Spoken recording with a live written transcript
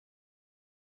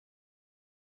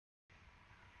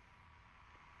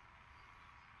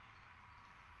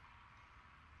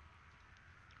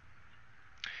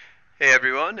Hey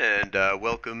everyone, and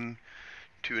welcome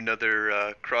to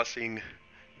another Crossing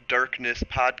Darkness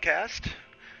podcast.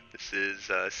 This is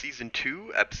season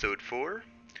 2, episode 4.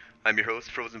 I'm your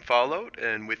host, Frozen Fallout,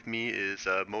 and with me is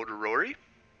Motor Rory.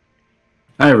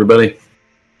 Hi, everybody.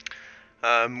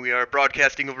 We are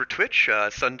broadcasting over Twitch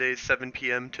Sundays 7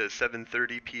 p.m. to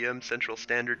 7:30 p.m. Central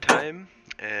Standard Time,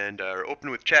 and are open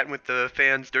with chatting with the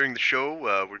fans during the show.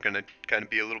 We're gonna kind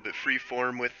of be a little bit free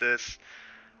form with this.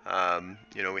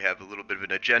 We have a little bit of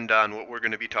an agenda on what we're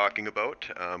going to be talking about.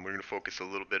 We're going to focus a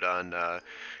little bit on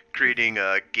creating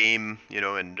a game,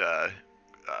 and a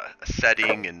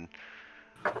setting, and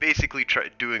basically try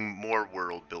doing more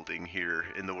world building here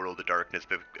in the World of Darkness,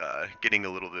 but getting a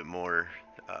little bit more,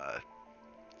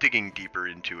 digging deeper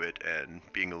into it, and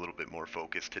being a little bit more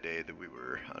focused today than we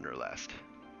were on our last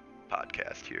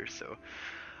podcast here.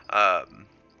 Um,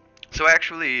 so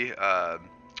actually,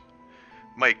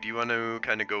 Mike, do you want to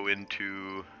kind of go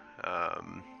into,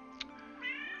 um,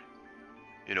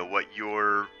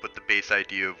 what the base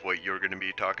idea of what you're going to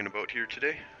be talking about here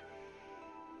today?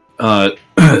 Uh,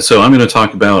 so I'm going to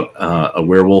talk about a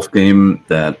werewolf game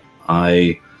that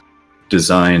I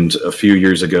designed a few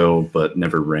years ago, but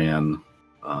never ran.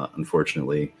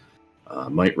 Unfortunately,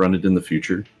 might run it in the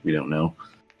future. We don't know.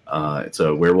 It's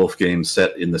a werewolf game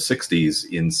set in the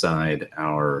 '60s inside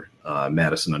our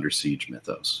Madison Under Siege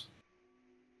mythos.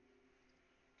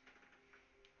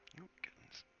 Oh,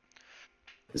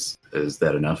 goodness. Is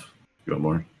that enough? You want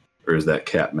more, or is that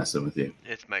cat messing with you?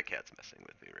 It's my cat's messing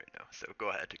with me right now, so go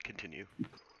ahead to continue.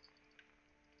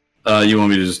 You want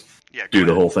me to just Yeah, go do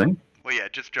the ahead. whole thing? Well, yeah,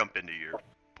 just jump into your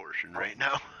portion right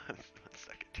now. One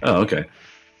second here. Oh, okay.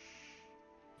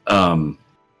 Um,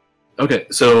 Okay,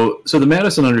 so the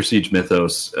Madison Under Siege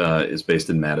mythos is based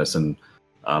in Madison,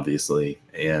 obviously,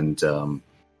 and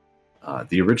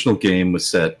the original game was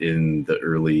set in the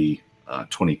early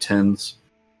 2010s,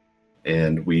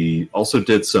 and we also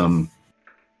did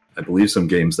I believe, some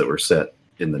games that were set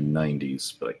in the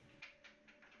 90s, but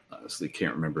I honestly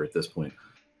can't remember at this point.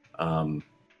 Um,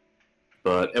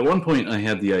 but at one point, I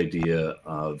had the idea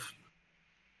of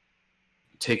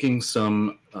taking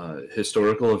some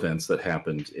historical events that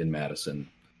happened in Madison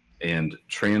and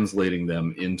translating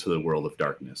them into the world of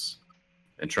darkness,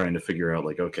 and trying to figure out,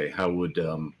 like, okay, how would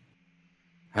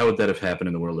that have happened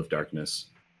in the world of darkness,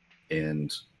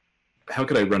 and how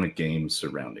could I run a game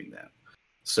surrounding that?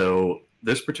 So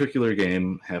this particular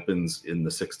game happens in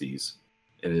the '60s.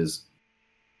 It is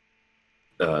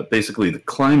basically the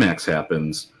climax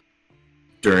happens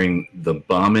during the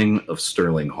bombing of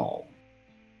Sterling Hall.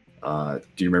 Do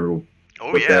you remember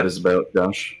Oh what yeah, that is about,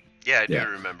 Josh? yeah, I do Yeah.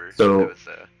 remember. That So was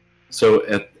so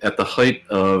at the height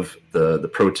of the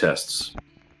protests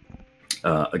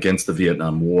against the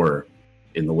Vietnam War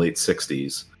in the late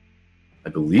 '60s, I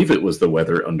believe it was the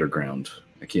Weather Underground.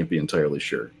 I can't be entirely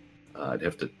sure. I'd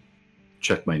have to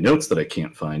check my notes that I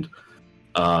can't find.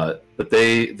 But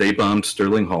they bombed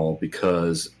Sterling Hall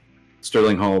because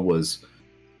Sterling Hall was,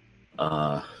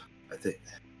 I think,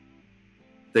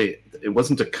 it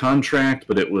wasn't a contract,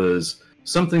 but it was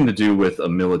something to do with a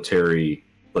military,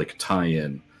 like,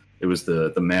 tie-in. It was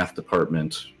the math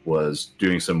department was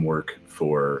doing some work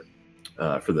for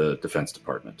the Defense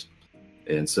Department,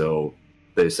 and so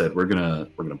they said, we're gonna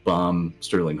bomb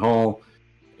Sterling Hall,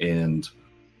 and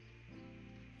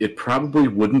it probably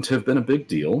wouldn't have been a big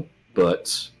deal,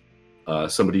 but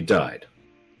somebody died.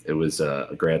 It was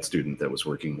a grad student that was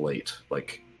working late,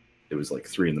 like it was like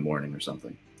 3 in the morning or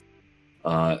something.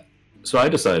 Uh, so I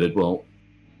decided, well,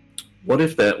 what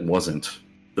if that wasn't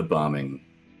the bombing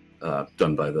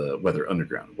done by the Weather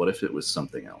Underground? What if it was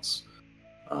something else?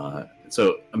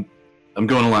 So I'm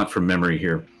going a lot from memory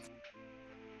here.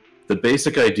 The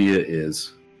basic idea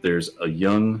is there's a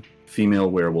young female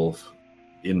werewolf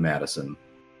in Madison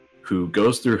who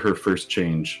goes through her first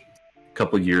change a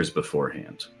couple years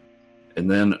beforehand. And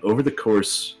then over the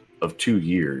course of 2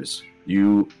 years,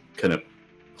 you kind of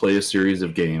play a series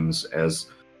of games as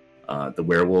the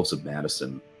Werewolves of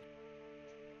Madison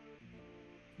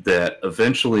that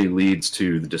eventually leads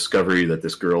to the discovery that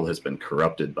this girl has been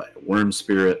corrupted by a worm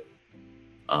spirit,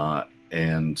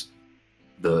 and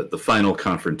the final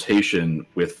confrontation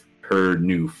with her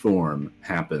new form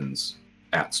happens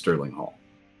at Sterling Hall,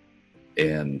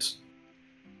 and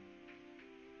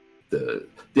the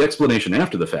explanation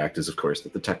after the fact is, of course,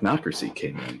 that the technocracy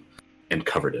came in and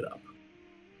covered it up.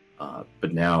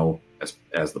 But now,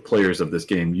 as the players of this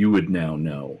game, you would now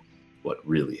know what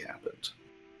really happened.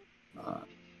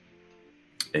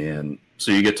 And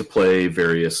so you get to play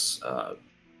various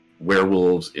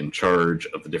werewolves in charge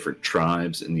of the different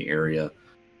tribes in the area.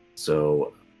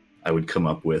 So I would come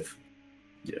up with,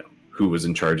 who was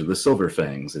in charge of the Silver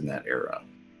Fangs in that era.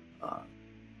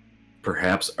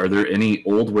 Perhaps, are there any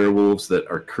old werewolves that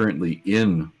are currently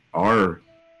in our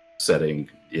setting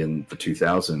in the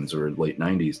 2000s or late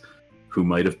 90s who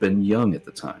might have been young at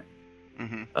the time?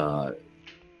 Mm-hmm.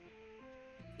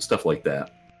 Stuff like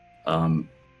that.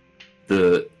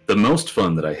 The most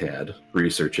fun that I had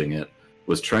researching it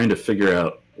was trying to figure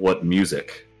out what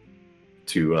music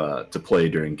to play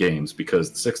during games, because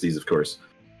the 60s, of course,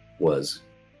 was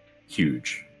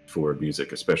huge for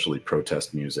music, especially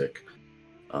protest music.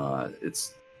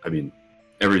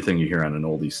 Everything you hear on an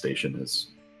oldies station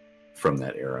is from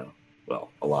that era.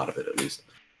 Well, a lot of it, at least.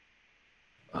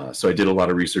 So I did a lot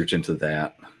of research into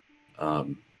that.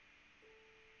 And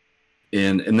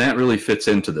that really fits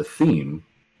into the theme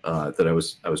that I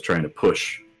was trying to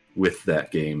push with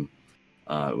that game,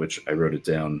 which I wrote it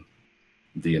down: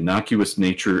 the innocuous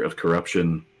nature of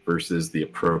corruption versus the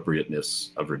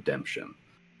appropriateness of redemption.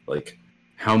 Like,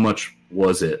 how much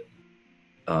was it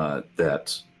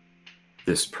that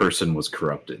this person was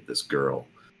corrupted, this girl?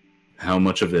 How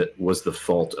much of it was the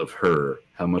fault of her?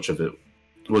 How much of it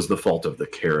was the fault of the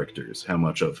characters? How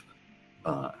much of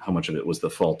it was the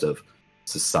fault of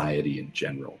society in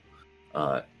general?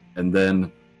 And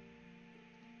then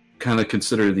kind of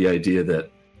consider the idea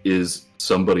that, is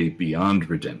somebody beyond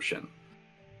redemption?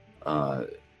 And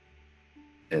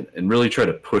really try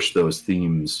to push those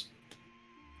themes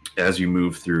as you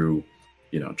move through,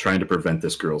 trying to prevent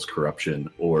this girl's corruption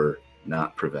or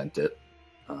not prevent it,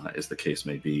 as the case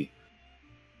may be.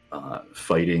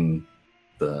 Fighting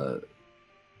the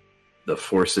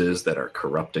forces that are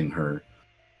corrupting her,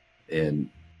 and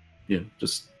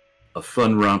just a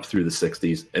fun romp through the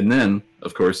 60s. And then,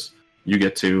 of course, you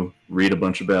get to read a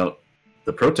bunch about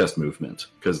the protest movement,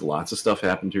 because lots of stuff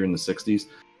happened here in the 60s.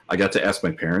 I got to ask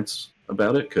my parents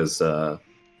about it because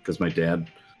my dad,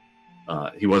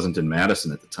 he wasn't in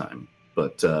Madison at the time,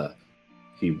 but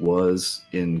he was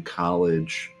in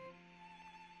college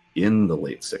in the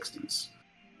late 60s.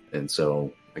 And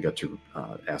so I got to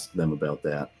ask them about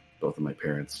that, both of my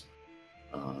parents.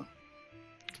 I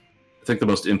think the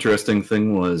most interesting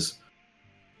thing was,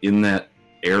 in that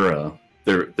era,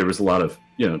 there was a lot of,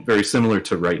 very similar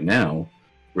to right now,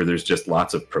 where there's just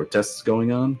lots of protests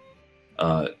going on.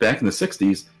 Back in the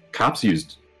 60s, cops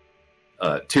used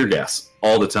tear gas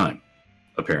all the time,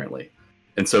 apparently.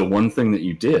 And so one thing that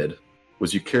you did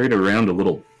was you carried around a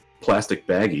little plastic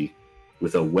baggie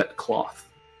with a wet cloth.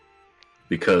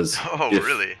 Because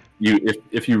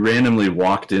if you randomly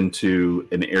walked into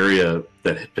an area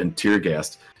that had been tear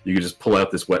gassed, you could just pull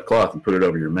out this wet cloth and put it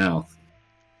over your mouth,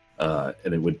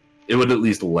 and it would at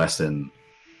least lessen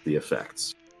the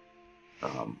effects.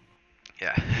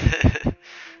 Yeah, a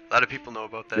lot of people know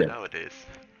about that nowadays.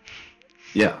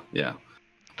 Yeah.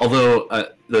 Although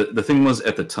the thing was,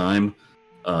 at the time,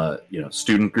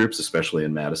 student groups, especially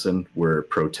in Madison, were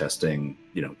protesting,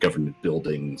 government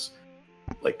buildings,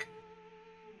 like,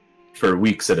 for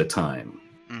weeks at a time.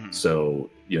 Mm-hmm. So,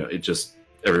 it just,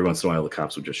 every once in a while, the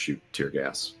cops would just shoot tear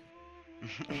gas.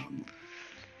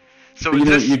 So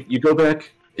you go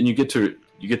back and you get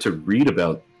to read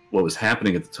about what was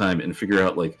happening at the time and figure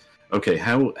out, like, okay,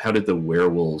 how did the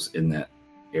werewolves in that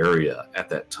area at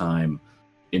that time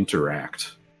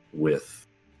interact with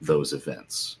those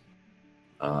events?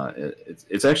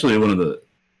 It's actually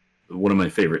one of my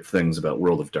favorite things about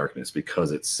World of Darkness,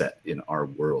 because it's set in our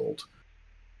world.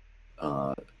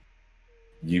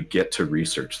 You get to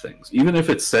research things, even if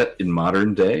it's set in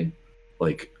modern day.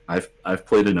 Like, I've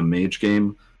played in a mage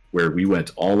game where we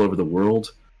went all over the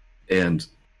world, and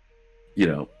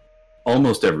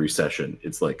almost every session,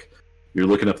 it's like you're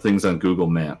looking up things on Google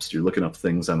Maps, you're looking up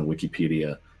things on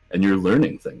Wikipedia, and you're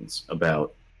learning things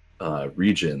about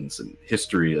regions and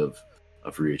history of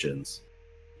regions.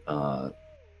 I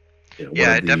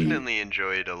definitely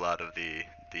enjoyed a lot of the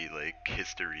like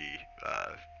history.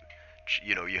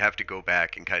 You have to go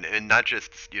back and and not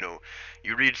just,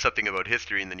 you read something about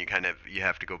history and then you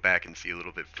have to go back and see a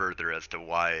little bit further as to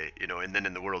why, and then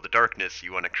in the World of Darkness,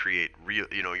 you want to create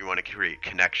you want to create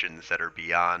connections that are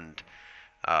beyond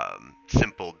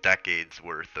simple decades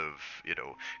worth of,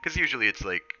 because usually it's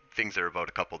like things are about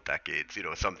a couple decades,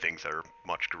 some things are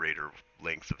much greater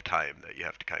lengths of time that you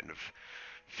have to kind of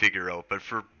figure out. But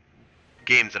for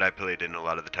games that I played in, a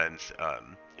lot of the times,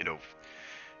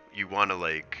 you want to,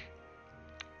 like,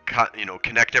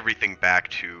 connect everything back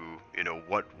to,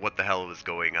 what the hell was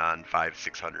going on 500,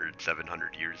 600,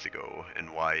 700 years ago, and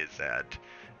why is that,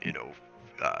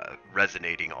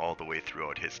 resonating all the way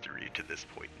throughout history to this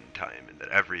point in time, and that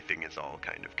everything is all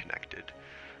kind of connected.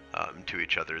 to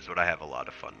each other is what I have a lot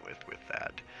of fun with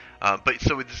that. But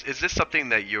so is this something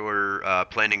that you're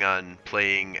planning on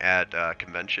playing at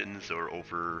conventions or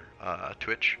over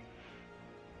Twitch?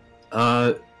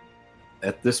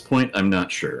 At this point, I'm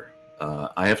not sure.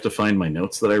 I have to find my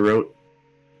notes that I wrote.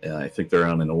 I think they're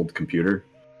on an old computer.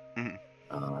 Mhm.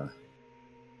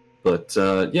 But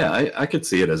yeah, I could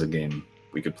see it as a game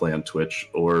we could play on Twitch,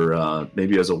 or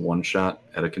maybe as a one-shot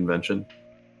at a convention.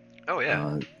 Oh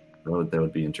yeah. That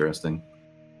would be interesting.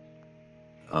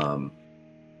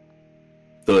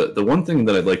 The one thing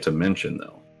that I'd like to mention,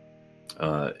 though,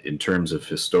 in terms of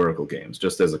historical games,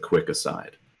 just as a quick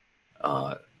aside,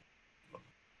 over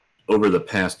the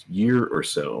past year or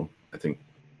so, I think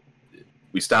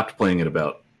we stopped playing it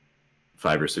about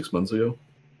 5 or 6 months ago.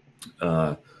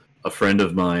 A friend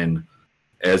of mine,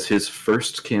 as his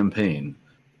first campaign,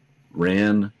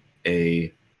 ran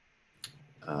a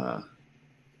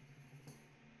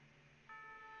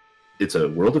it's a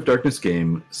World of Darkness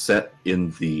game set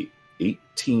in the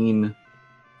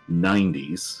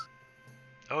 1890s.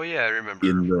 Oh yeah, I remember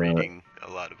reading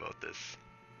a lot about this.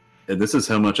 And this is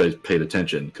how much I paid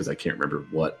attention, because I can't remember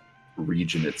what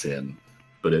region it's in,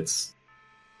 but I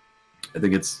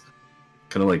think it's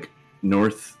kind of like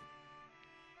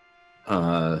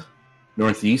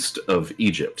northeast of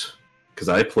Egypt, because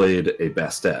I played a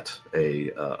Bastet, a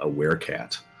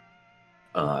werecat,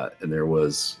 and there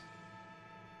was,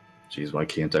 geez, why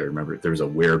can't I remember it? There was a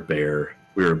werebear.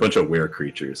 We were a bunch of were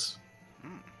creatures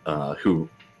who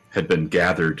had been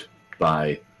gathered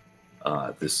by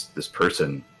this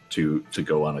person to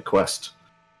go on a quest.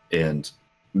 And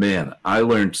man, I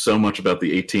learned so much about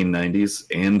the 1890s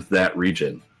and that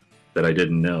region that I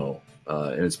didn't know.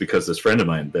 And it's because this friend of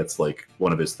mine, that's like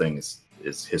one of his things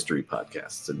is history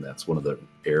podcasts, and that's one of the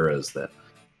eras that,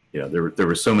 you know, there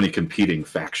were so many competing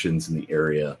factions in the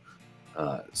area.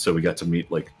 So we got to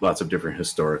meet like lots of different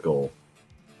historical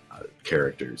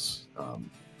characters.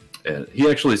 And he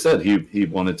actually said he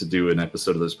wanted to do an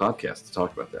episode of this podcast to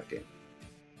talk about that game.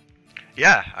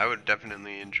 Yeah, I would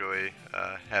definitely enjoy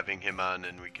having him on,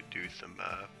 and we could do some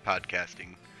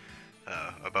podcasting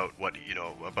about what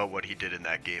he did in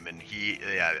that game. And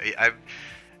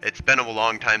it's been a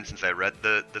long time since I read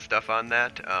the stuff on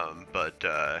that. But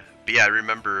yeah, I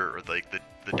remember like the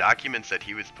documents that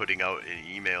he was putting out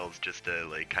in emails, just to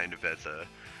like kind of as a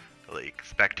like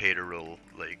spectatorial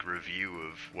like review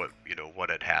of what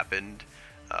had happened.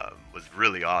 Was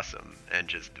really awesome and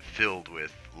just filled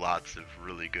with lots of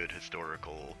really good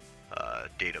historical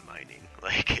data mining.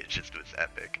 Like it just was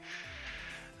epic.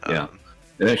 Yeah,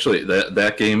 and actually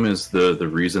that game is the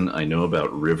reason I know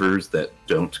about rivers that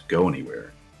don't go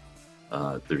anywhere.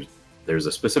 There's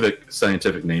a specific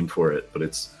scientific name for it, but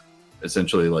it's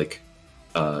essentially like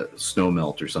snow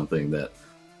melt or something that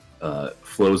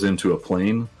flows into a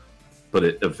plain, but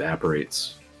it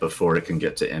evaporates before it can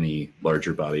get to any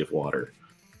larger body of water.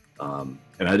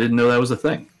 And I didn't know that was a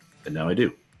thing, and now I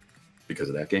do, because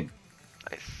of that game.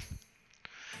 Nice.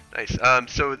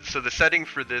 So the setting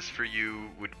for this for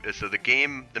you would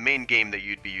the main game that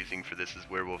you'd be using for this is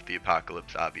Werewolf the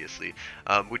Apocalypse, obviously.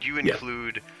 Would you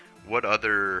include what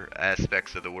other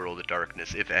aspects of the World of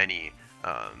Darkness, if any,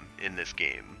 in this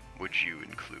game would you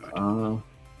include?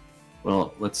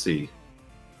 Well, let's see.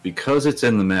 Because it's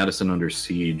in the Madison Under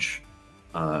Siege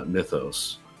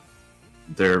mythos,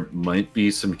 there might be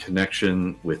some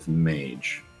connection with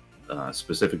Mage,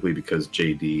 specifically because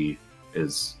JD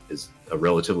is a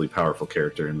relatively powerful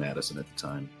character in Madison at the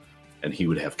time, and he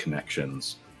would have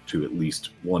connections to at least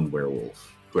one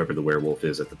werewolf, whoever the werewolf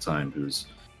is at the time, who's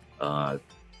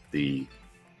the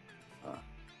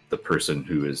person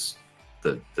who is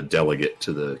the delegate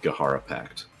to the Gahara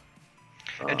Pact.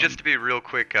 And just to be real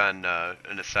quick on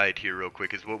an aside here real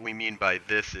quick, is what we mean by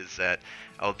this is that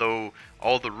although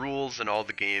all the rules and all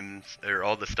the games, or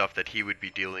all the stuff that he would be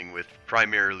dealing with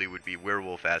primarily would be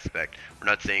werewolf aspect, we're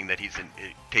not saying that he's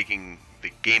taking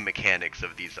the game mechanics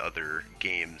of these other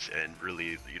games and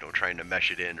really, trying to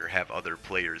mesh it in or have other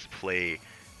players play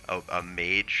a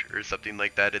mage or something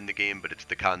like that in the game, but it's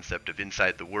the concept of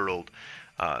inside the world.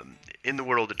 In the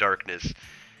World of Darkness,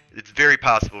 it's very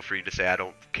possible for you to say, I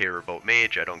don't care about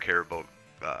Mage, I don't care about,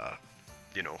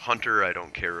 Hunter, I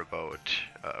don't care about,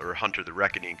 or Hunter the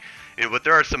Reckoning. But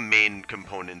there are some main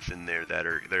components in there that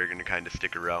are going to kind of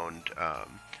stick around.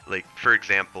 Like, for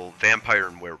example, Vampire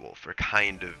and Werewolf are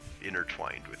kind of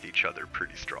intertwined with each other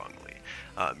pretty strongly.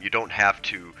 You don't have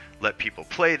to let people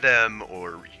play them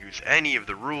or use any of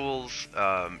the rules.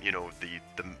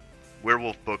 The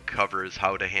Werewolf book covers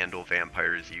how to handle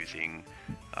vampires using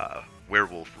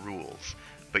werewolf rules,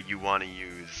 but you want to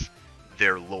use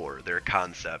their lore, their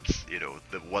concepts,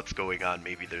 what's going on.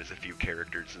 Maybe there's a few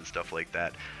characters and stuff like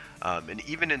that. And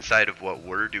even inside of what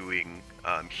we're doing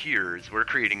here is we're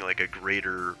creating like a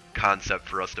greater concept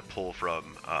for us to pull from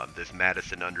this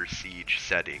Madison Under Siege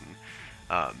setting.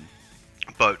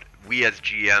 But we as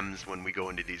GMs, when we go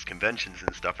into these conventions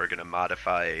and stuff, are going to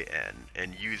modify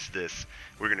and use this.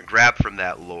 We're going to grab from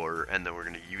that lore, and then we're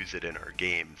going to use it in our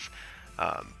games.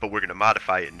 But we're going to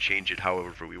modify it and change it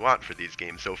however we want for these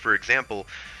games. So, for example,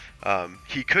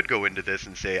 he could go into this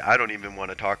and say, I don't even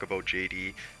want to talk about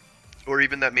JD, or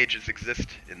even that mages exist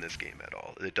in this game at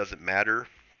all. It doesn't matter.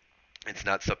 It's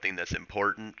not something that's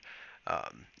important.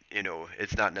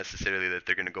 It's not necessarily that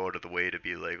they're going to go out of the way to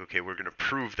be like, okay, we're going to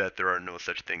prove that there are no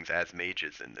such things as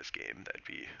mages in this game. That'd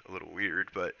be a little weird,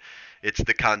 but it's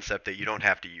the concept that you don't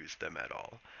have to use them at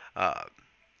all.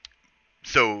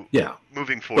 So yeah,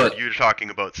 moving forward, you're talking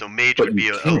about, so mage would be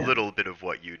a little bit of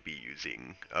what you'd be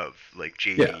using of like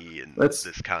JD and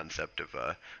this concept of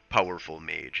a powerful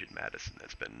mage in Madison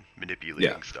that's been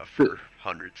manipulating stuff for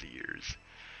hundreds of years.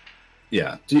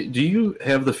 Yeah. Do you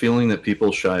have the feeling that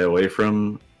people shy away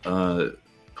from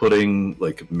putting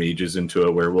like mages into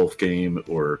a werewolf game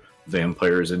or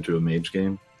vampires into a mage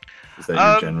game? Is that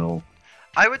your general?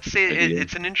 I would say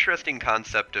it's an interesting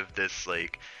concept of this,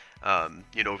 like,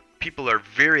 people are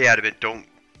very adamant,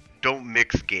 don't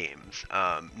mix games.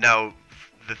 Now,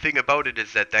 the thing about it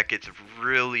is that gets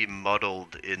really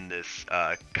muddled in this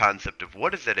concept of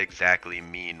what does that exactly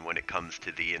mean when it comes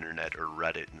to the internet or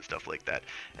Reddit and stuff like that.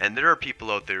 And there are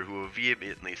people out there who will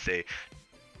vehemently say,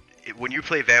 when you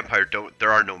play vampire,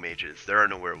 there are no mages, there are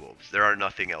no werewolves, there are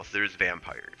nothing else, there's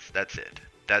vampires, that's it.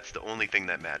 That's the only thing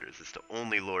that matters. It's the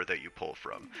only lore that you pull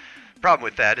from. Problem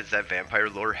with that is that vampire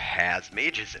lore has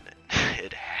mages in it.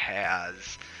 It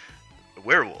has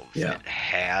werewolves. Yeah. It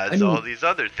has all these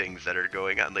other things that are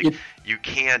going on. Like you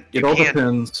can't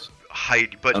depends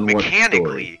hide, but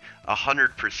mechanically,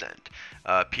 100%.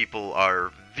 People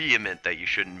are vehement that you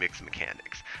shouldn't mix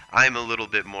mechanics. I'm a little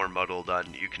bit more muddled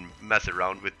on, you can mess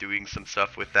around with doing some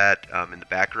stuff with that in the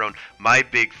background. My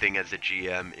big thing as a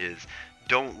GM is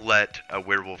don't let a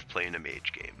werewolf play in a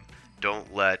mage game.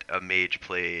 Don't let a mage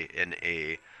play in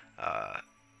a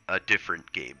different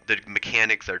game. The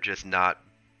mechanics are just not,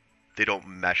 they don't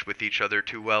mesh with each other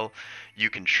too well. You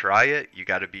can try it. You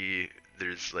got to be,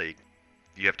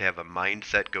 you have to have a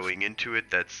mindset going into it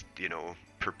that's,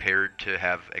 prepared to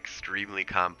have extremely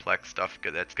complex stuff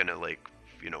that's going to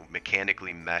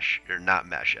mechanically mesh or not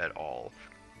mesh at all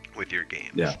with your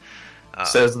games. Yeah.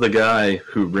 Says the guy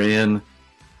who ran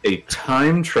a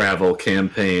time travel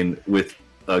campaign with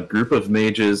a group of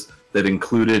mages that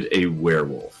included a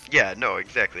werewolf. Yeah, no,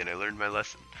 exactly, and I learned my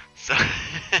lesson. So,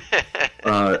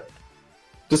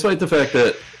 despite the fact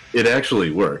that it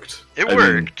actually worked. It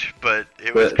worked, but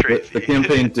it was crazy. The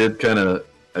campaign did kind of.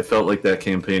 I felt like that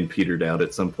campaign petered out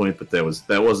at some point, but that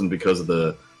wasn't because of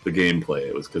the gameplay.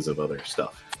 It was because of other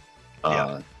stuff.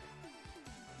 But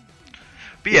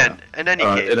yeah, in any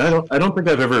case, and I don't think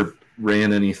I've ever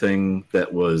ran anything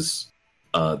that was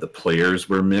the players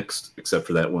were mixed, except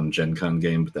for that one Gen Con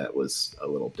game, but that was a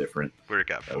little different. Where it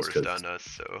got forced on us,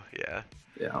 so yeah.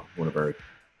 Yeah, one of our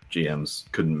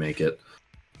GMs couldn't make it.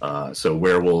 So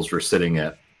werewolves were sitting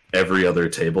at every other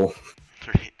table.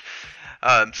 Right.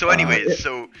 So anyways,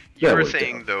 so you were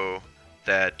saying, though,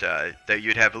 that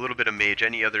you'd have a little bit of mage.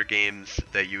 Any other games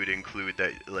that you would include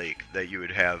that you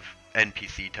would have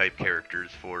NPC-type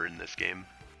characters for in this game?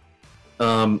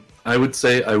 I would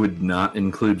say I would not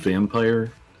include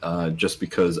vampire, just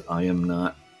because I am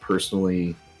not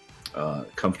personally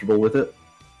comfortable with it.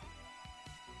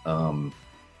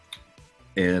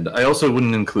 And I also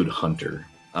wouldn't include hunter,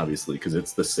 obviously, because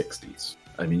it's the 60s.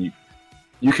 I mean,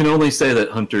 you can only say that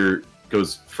hunter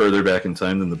goes further back in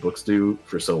time than the books do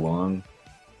for so long.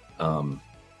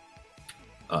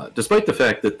 Despite the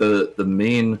fact that the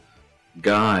main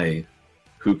guy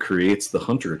who creates the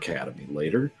Hunter Academy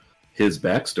later, his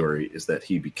backstory is that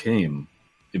he became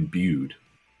imbued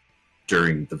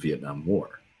during the Vietnam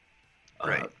War.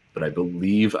 Right. But I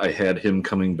believe I had him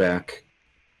coming back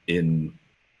in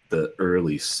the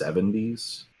early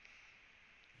 70s,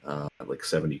 like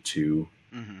 72,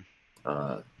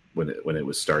 when it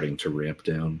was starting to ramp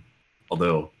down.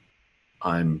 Although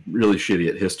I'm really shitty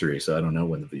at history, so I don't know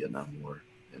when the Vietnam War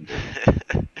ended.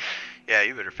 Yeah,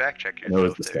 you better fact check yourself. No,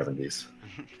 it was the 70s.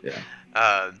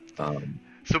 Yeah.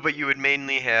 So, but you would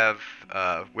mainly have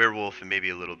werewolf and maybe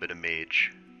a little bit of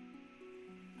mage.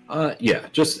 Yeah,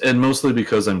 and mostly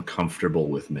because I'm comfortable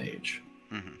with mage.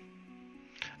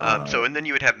 Uh, And then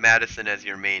you would have Madison as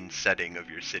your main setting of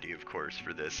your city, of course,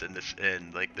 for this,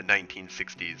 and like the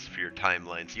 1960s for your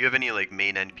timelines. Do you have any like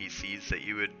main NPCs that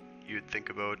you would think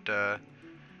about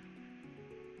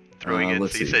throwing in?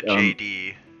 let's So you see. said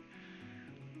JD.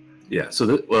 Yeah. So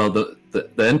the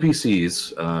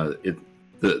NPCs,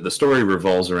 the story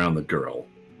revolves around the girl,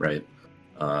 right?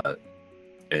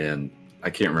 And I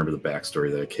can't remember the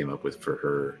backstory that I came up with for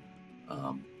her.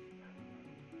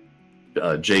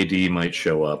 JD might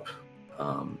show up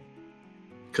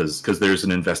because there's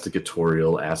an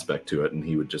investigatorial aspect to it, and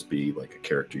he would just be like a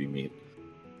character you meet.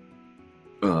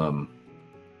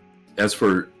 As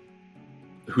for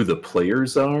who the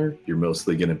players are, you're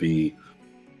mostly going to be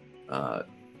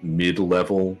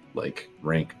mid-level, like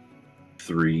rank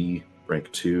 3, rank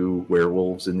 2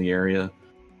 werewolves in the area.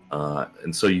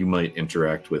 And so you might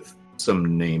interact with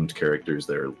some named characters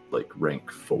that are like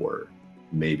rank 4,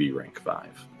 maybe rank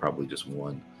 5, probably just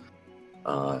one.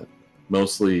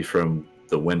 Mostly from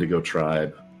the Wendigo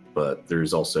tribe, but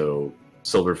there's also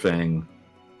Silverfang,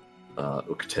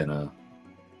 Uktena.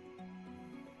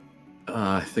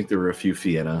 I think there were a few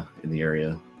Fienna in the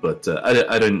area, but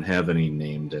I didn't have any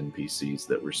named NPCs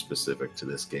that were specific to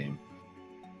this game.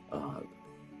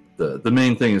 The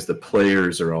main thing is the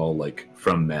players are all like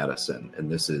from Madison,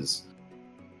 and this is,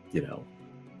 you know,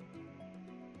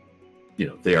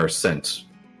 they are sent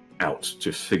out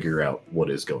to figure out what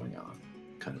is going on,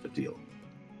 kind of a deal.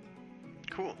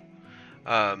 Cool.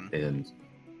 And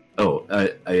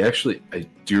I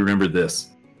do remember this.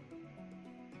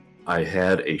 I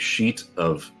had a sheet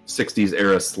of 60s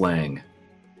era slang,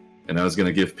 and I was going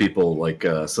to give people like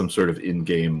some sort of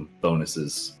in-game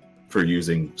bonuses for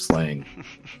using slang.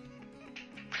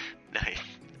 Nice.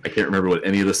 I can't remember what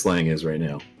any of the slang is right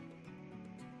now.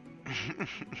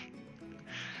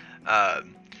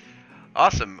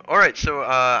 Awesome. All right, so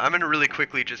I'm gonna really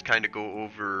quickly just kind of go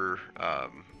over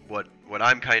what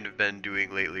I'm kind of been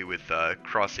doing lately with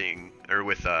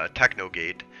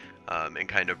Technogate, and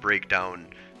kind of break down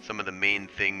some of the main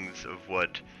things of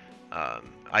what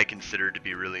I consider to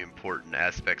be really important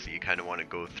aspects that you kind of want to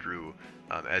go through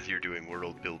as you're doing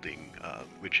world building,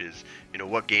 which is,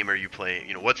 what game are you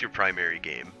playing? What's your primary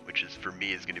game, which is for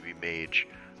me is going to be Mage.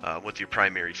 What's your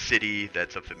primary city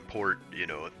that's of import?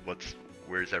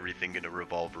 Where's everything going to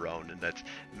revolve around? And that's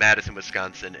Madison,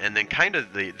 Wisconsin. And then kind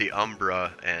of the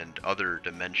Umbra and other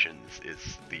dimensions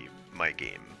is my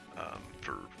game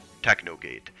for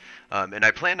Technogate. And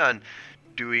I plan on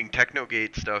doing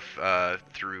Technogate stuff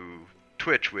through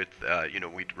Twitch with,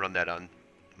 we'd run that on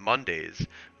Mondays.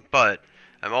 But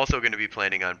I'm also going to be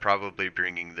planning on probably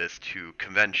bringing this to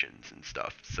conventions and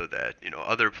stuff so that,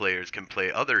 other players can play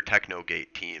other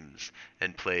Technogate teams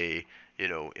and play,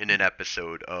 in an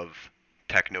episode of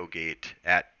Technogate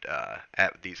at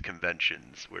these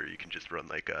conventions where you can just run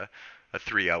like a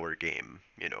 3-hour game,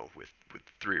 with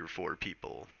 3 or 4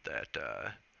 people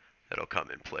that'll come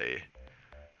and play.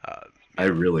 I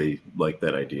really like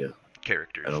that idea.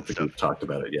 Characters. I don't think we've talked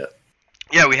about it yet.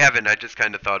 Yeah, we haven't. I just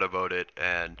kind of thought about it,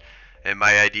 and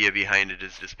my idea behind it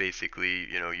is just basically,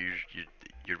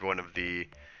 you're one of the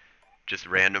just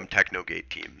random Technogate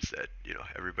teams that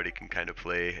everybody can kind of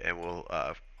play, and we'll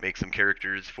make some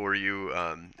characters for you,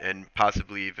 and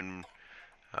possibly even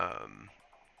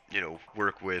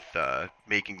work with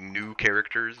making new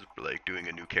characters, like doing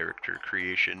a new character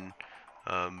creation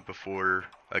before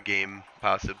a game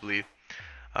possibly.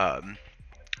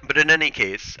 But in any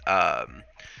case,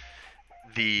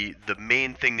 the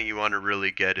main thing that you want to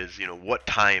really get is, what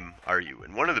time are you?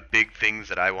 And one of the big things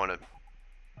that I want to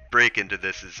break into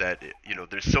this is that,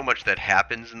 there's so much that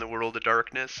happens in the World of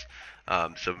Darkness,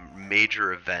 some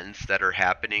major events that are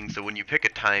happening. So when you pick a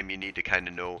time, you need to kind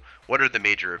of know what are the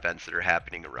major events that are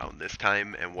happening around this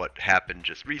time and what happened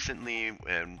just recently.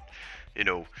 And,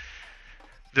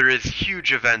 there is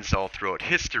huge events all throughout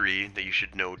history that you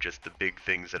should know, just the big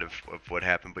things of what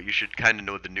happened, but you should kind of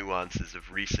know the nuances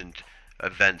of recent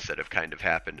events that have kind of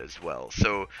happened as well.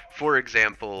 So, for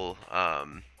example,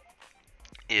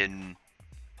 in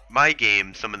my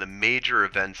game, some of the major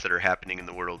events that are happening in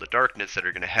the World of Darkness that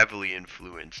are going to heavily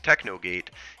influence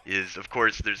Technogate is, of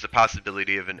course, there's the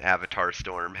possibility of an Avatar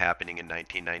storm happening in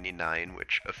 1999,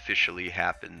 which officially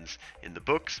happens in the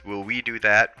books. Will we do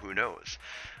that? Who knows?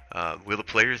 Will the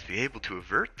players be able to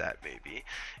avert that, maybe?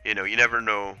 You never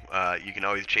know. You can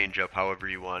always change up however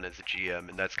you want as a GM,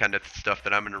 and that's kind of stuff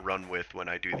that I'm going to run with when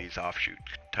I do these offshoot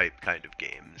type kind of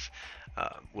games.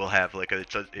 We'll have like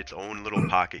its own little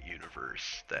pocket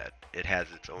universe that it has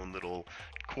its own little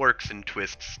quirks and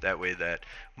twists, that way that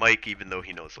Mike, even though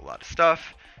he knows a lot of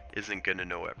stuff, isn't going to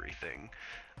know everything.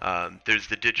 There's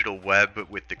the digital web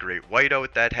with the Great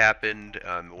Whiteout that happened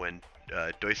when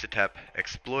Doisatep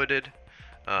exploded.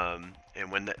 And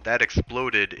when that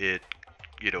exploded,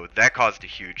 that caused a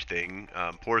huge thing.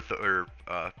 I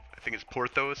think it's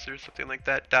Porthos or something like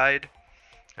that died,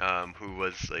 who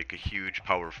was like a huge,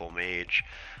 powerful mage.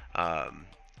 Um,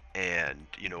 and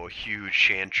a huge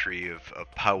chantry of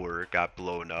power got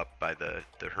blown up by the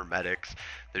Hermetics.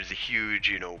 There's a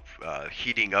huge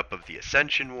heating up of the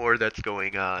Ascension War that's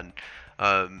going on.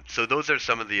 So those are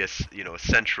some of the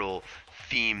central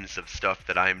themes of stuff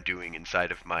that I'm doing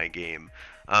inside of my game.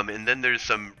 And then there's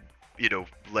some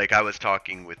like I was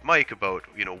talking with Mike about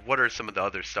what are some of the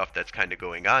other stuff that's kind of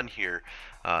going on here.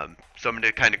 So I'm going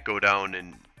to kind of go down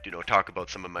and talk about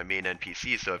some of my main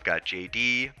NPCs. So I've got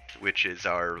JD, which is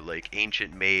our like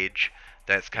ancient mage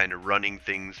that's kind of running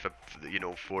things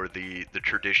for the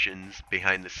traditions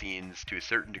behind the scenes to a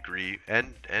certain degree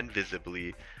and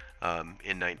visibly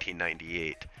in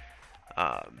 1998.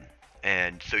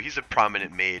 And so he's a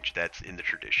prominent mage that's in the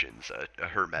traditions, a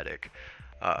hermetic.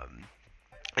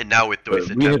 And now with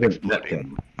Doisatep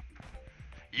exploding,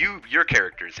 your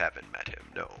characters haven't met him,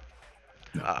 no.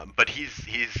 But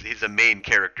he's a main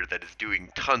character that is doing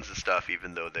tons of stuff,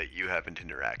 even though that you haven't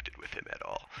interacted with him at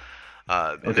all.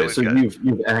 Okay, so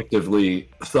you've actively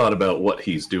thought about what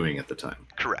he's doing at the time.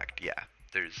 Correct. Yeah.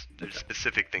 There's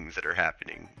specific things that are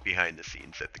happening behind the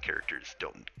scenes that the characters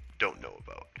don't know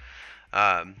about.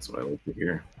 That's what I like to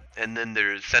hear. And then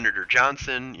there's Senator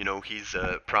Johnson. He's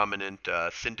a prominent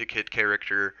syndicate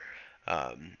character.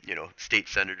 State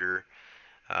senator.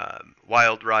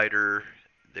 Wild Rider.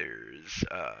 There's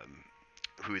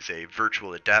who's a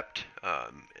virtual adept,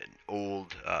 an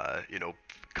old,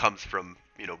 comes from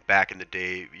back in the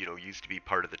day, used to be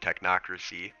part of the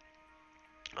technocracy,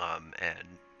 and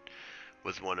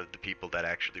was one of the people that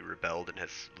actually rebelled and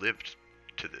has lived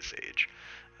to this age,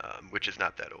 which is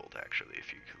not that old actually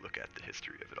if you look at the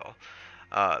history of it all.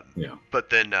 Yeah. But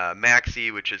then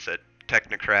Maxi, which is a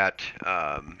technocrat,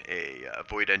 a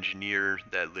void engineer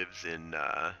that lives in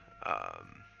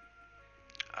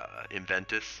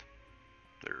Inventus,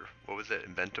 or what was it?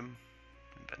 Inventium.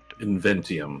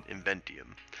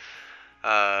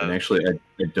 And actually,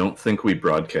 I don't think we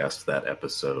broadcast that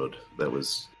episode. That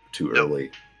was too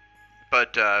early.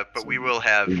 But we will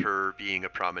have her being a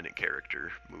prominent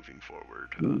character moving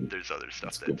forward. There's other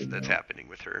stuff that's happening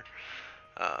with her.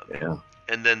 Yeah.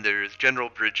 And then there's General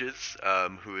Bridges,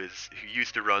 who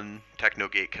used to run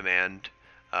Technogate Command.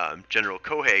 General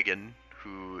Cohagen,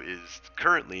 who is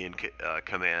currently in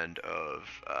command of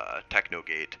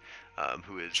Technogate,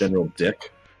 who is General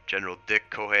Dick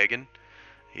Cohagen.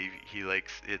 He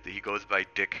likes it. He goes by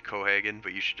Dick Cohagen,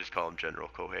 but you should just call him General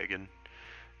Cohagen.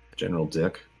 General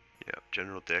Dick. Yeah,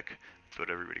 General Dick. That's what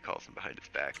everybody calls him behind his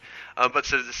back. But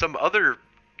so there's some other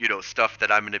stuff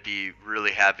that I'm going to be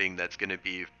really having that's going to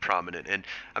be prominent, and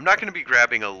I'm not going to be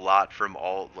grabbing a lot from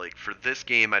all. Like for this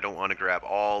game, I don't want to grab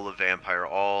all of Vampire,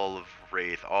 all of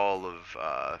Wraith, all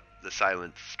of the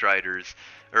Silent Striders,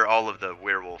 or all of the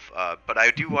Werewolf. But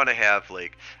I do want to have I'm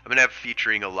going to have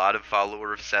featuring a lot of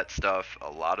Follower of Set stuff,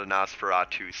 a lot of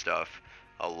Nosferatu stuff,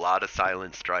 a lot of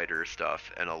Silent Strider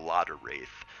stuff, and a lot of Wraith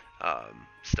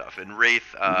stuff. And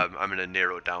Wraith, I'm going to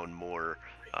narrow down more.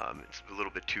 It's a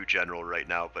little bit too general right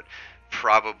now, but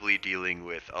probably dealing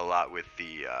with a lot with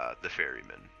the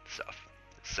ferryman stuff.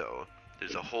 So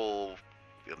there's a whole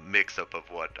mix-up of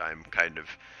what I'm kind of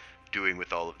doing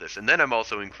with all of this. And then I'm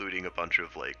also including a bunch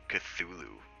of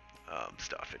Cthulhu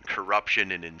stuff, and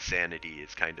corruption and insanity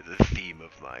is kind of the theme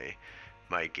of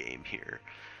my game here.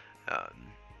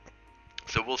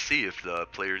 So we'll see if the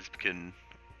players can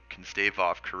stave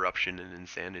off corruption and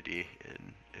insanity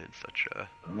in such a...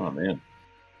 Oh, man.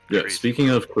 Yeah, speaking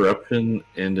of corruption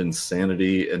and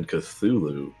insanity and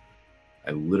Cthulhu,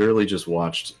 I literally just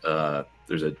watched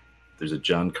there's a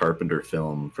John Carpenter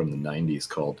film from the 90s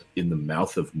called In the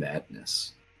Mouth of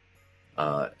Madness.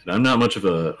 And I'm not much of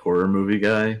a horror movie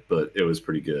guy, but it was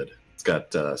pretty good. It's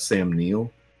got Sam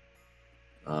Neill,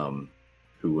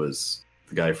 who was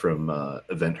the guy from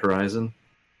Event Horizon.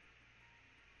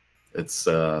 It's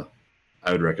I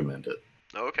would recommend it.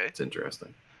 Oh, okay. It's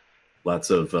interesting. Lots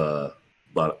of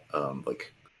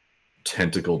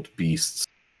tentacled beasts.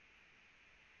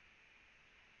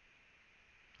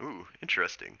 Ooh,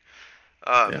 interesting.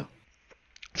 Yeah.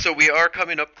 So we are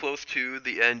coming up close to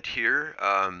the end here.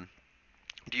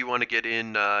 Do you want to get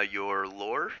in your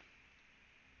lore?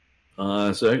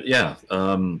 So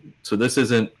this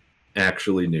isn't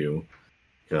actually new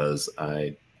because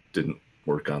I didn't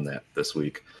work on that this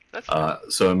week.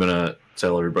 So I'm gonna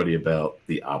tell everybody about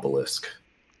the obelisk,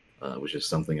 which is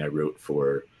something I wrote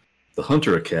for the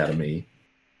Hunter Academy,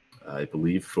 I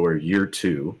believe for year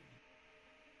 2.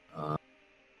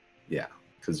 Yeah,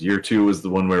 because year 2 was the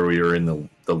one where we were in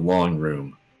the long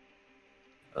room.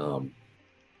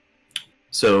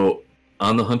 So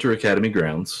on the Hunter Academy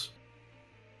grounds,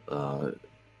 there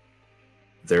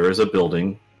is a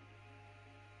building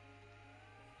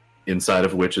inside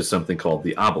of which is something called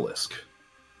the Obelisk.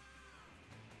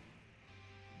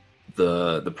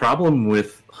 The problem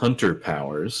with hunter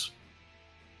powers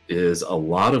is a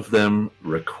lot of them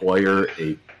require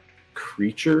a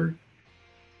creature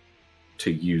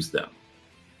to use them,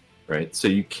 right? So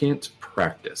you can't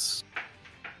practice.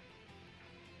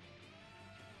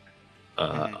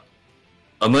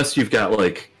 Unless you've got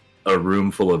like a room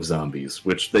full of zombies,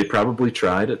 which they probably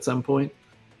tried at some point.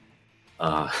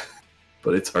 But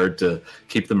it's hard to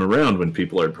keep them around when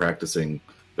people are practicing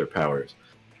their powers.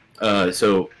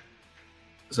 So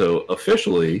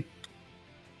officially,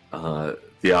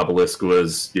 the obelisk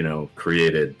was,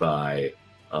 created by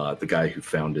the guy who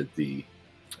founded the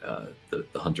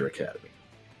Hunter Academy.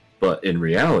 But in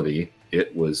reality,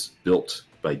 it was built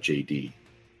by JD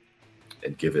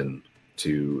and given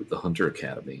to the Hunter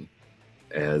Academy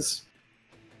as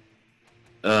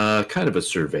kind of a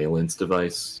surveillance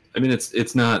device. I mean,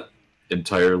 it's not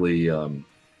entirely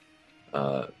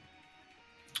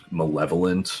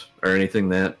malevolent or anything.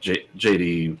 That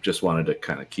JD just wanted to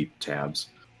kind of keep tabs.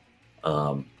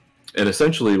 And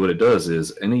essentially what it does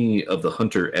is any of the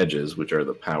hunter edges, which are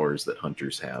the powers that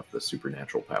hunters have, the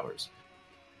supernatural powers,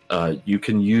 you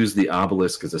can use the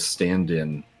obelisk as a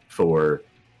stand-in for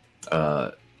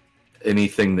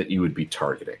anything that you would be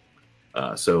targeting.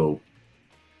 So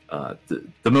the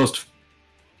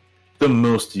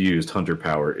most used hunter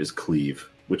power is Cleave,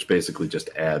 which basically just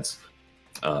adds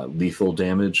lethal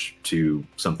damage to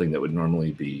something that would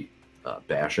normally be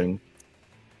bashing.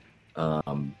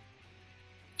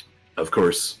 Of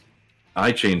course,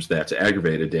 I changed that to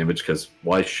aggravated damage because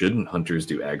why shouldn't hunters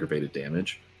do aggravated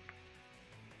damage?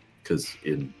 Because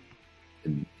in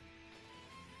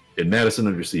Madison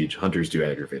Under Siege, hunters do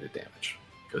aggravated damage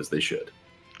because they should.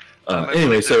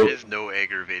 Anyway, so there is no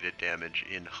aggravated damage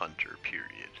in Hunter.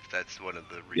 Period. That's one of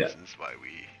the reasons why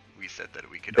we said that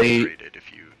we could upgrade it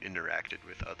if you interacted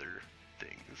with other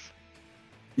things.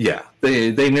 Yeah,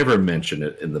 they never mention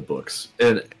it in the books,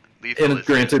 and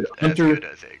granted, Hunter as good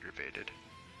as aggravated.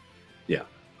 Yeah,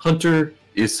 Hunter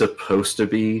is supposed to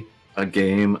be a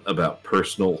game about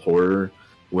personal horror,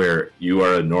 where you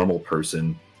are a normal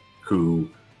person who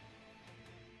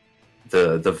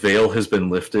the veil has been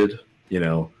lifted.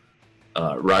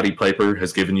 Roddy Piper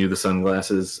has given you the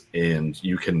sunglasses, and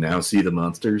you can now see the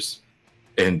monsters,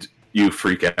 and you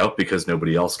freak out because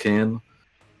nobody else can,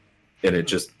 and it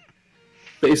just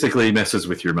basically messes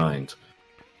with your mind.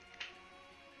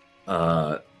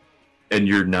 And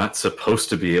you're not supposed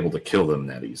to be able to kill them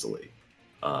that easily.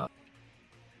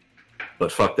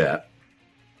 But fuck that.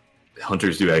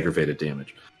 Hunters do aggravated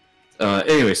damage.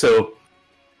 Anyway, so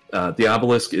the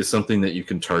obelisk is something that you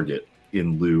can target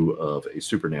in lieu of a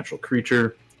supernatural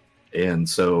creature. And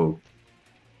so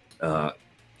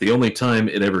the only time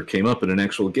it ever came up in an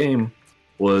actual game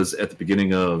was at the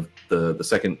beginning of the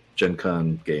second Gen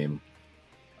Con game,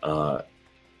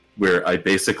 where I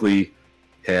basically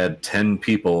had 10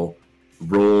 people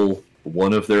roll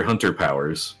one of their hunter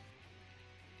powers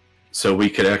so we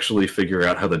could actually figure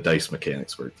out how the dice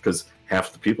mechanics work, because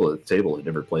half the people at the table had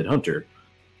never played Hunter.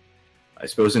 I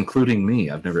suppose including me.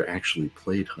 I've never actually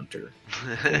played Hunter.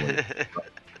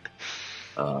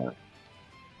 But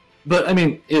I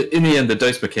mean, in the end, the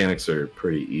dice mechanics are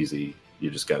pretty easy.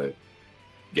 You just gotta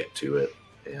get to it.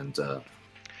 And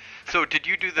so did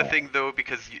you do the thing though,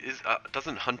 because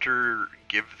doesn't Hunter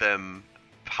give them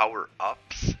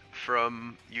power-ups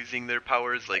from using their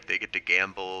powers? Like they get to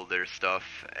gamble their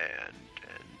stuff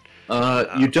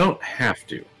and you don't have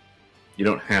to. You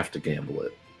don't have to gamble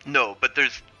it. No, but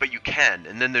you can,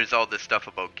 and then there's all this stuff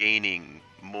about gaining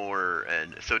more.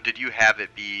 And so did you have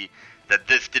it be that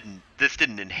this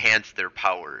didn't enhance their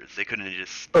powers? They couldn't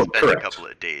just spend correct. a couple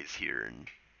of days here and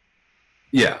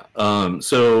yeah.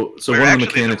 So where one actually of the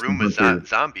mechanics the room with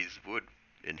zombies would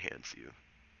enhance you.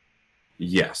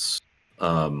 Yes.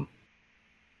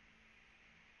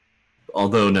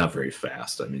 Although not very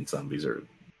fast. I mean, zombies are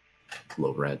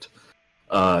low rent.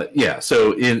 Yeah,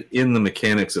 so in the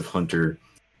mechanics of Hunter,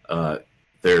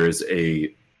 there is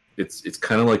it's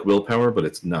kind of like willpower, but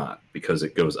it's not, because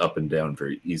it goes up and down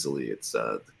very easily. It's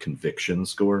the conviction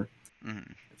score.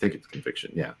 Mm-hmm. I think it's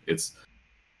conviction. Yeah, it's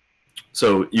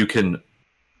so you can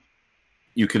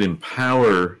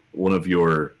empower one of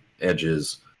your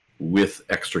edges with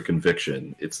extra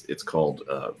conviction. It's called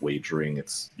wagering.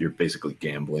 You're basically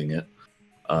gambling it.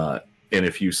 And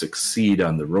if you succeed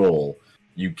on the roll,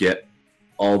 you get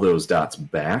all those dots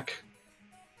back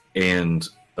and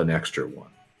an extra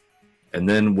one. And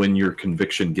then when your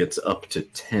conviction gets up to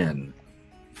 10,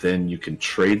 then you can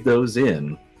trade those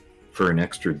in for an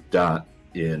extra dot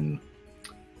in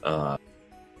one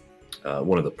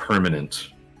of the permanent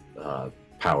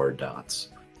power dots.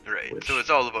 Right. So it's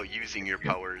all about using your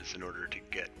powers in order to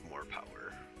get more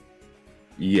power.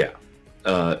 Yeah.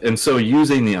 And so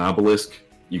using the obelisk,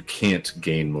 you can't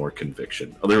gain more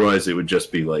conviction. Otherwise, it would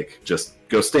just be like, just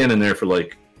go stand in there for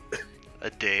like a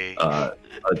day.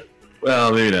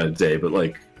 Well, maybe not a day, but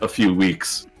like a few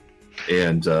weeks,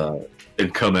 and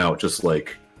come out just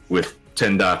like with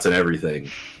 10 dots and everything.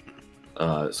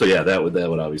 So yeah, that would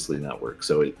obviously not work.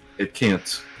 So it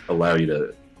can't allow you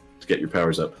to get your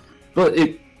powers up. But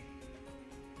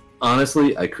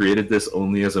honestly, I created this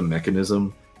only as a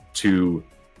mechanism to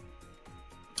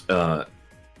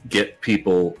get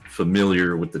people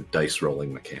familiar with the dice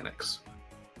rolling mechanics.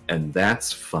 And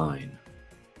that's fine.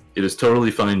 It is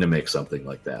totally fine to make something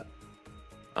like that.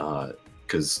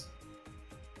 Because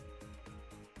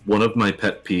one of my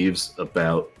pet peeves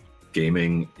about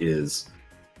gaming is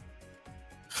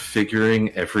figuring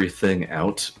everything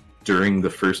out during the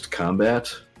first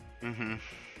combat. Mm-hmm.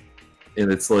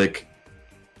 And it's like,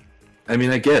 I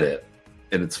mean, I get it,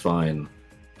 and it's fine,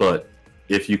 but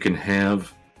if you can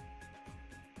have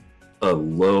a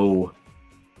low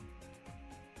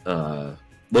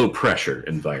pressure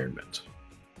environment,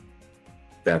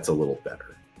 that's a little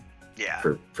better. Yeah.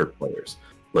 For players.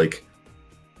 Like,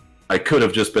 I could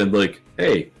have just been like,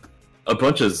 hey, a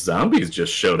bunch of zombies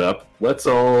just showed up. Let's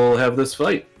all have this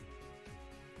fight.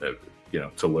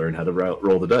 To learn how to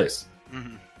roll the dice.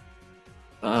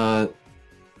 Mm-hmm.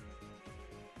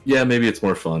 Yeah, maybe it's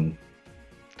more fun.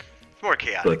 It's more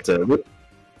chaotic. But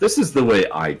this is the way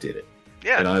I did it.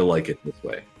 Yeah. And I like it this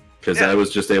way. Because I was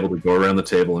just able to go around the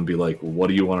table and be like, what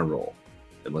do you want to roll?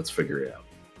 And let's figure it out.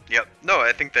 Yep. No,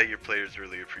 I think that your players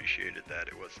really appreciated that.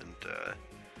 It wasn't.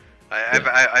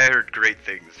 I heard great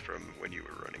things from when you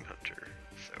were running Hunter.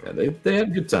 So. Yeah, they had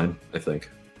a good time, I think.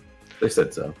 They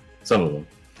said so. Some of them.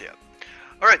 Yeah.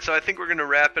 All right, so I think we're going to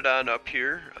wrap it on up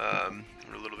here.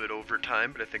 We're a little bit over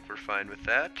time, but I think we're fine with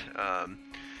that.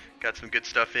 Got some good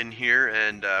stuff in here,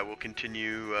 and we'll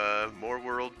continue more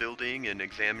world building and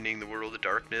examining the world of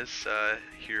darkness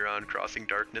here on Crossing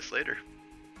Darkness later.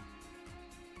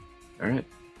 All right.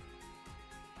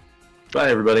 Bye,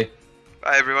 everybody.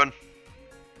 Bye, everyone.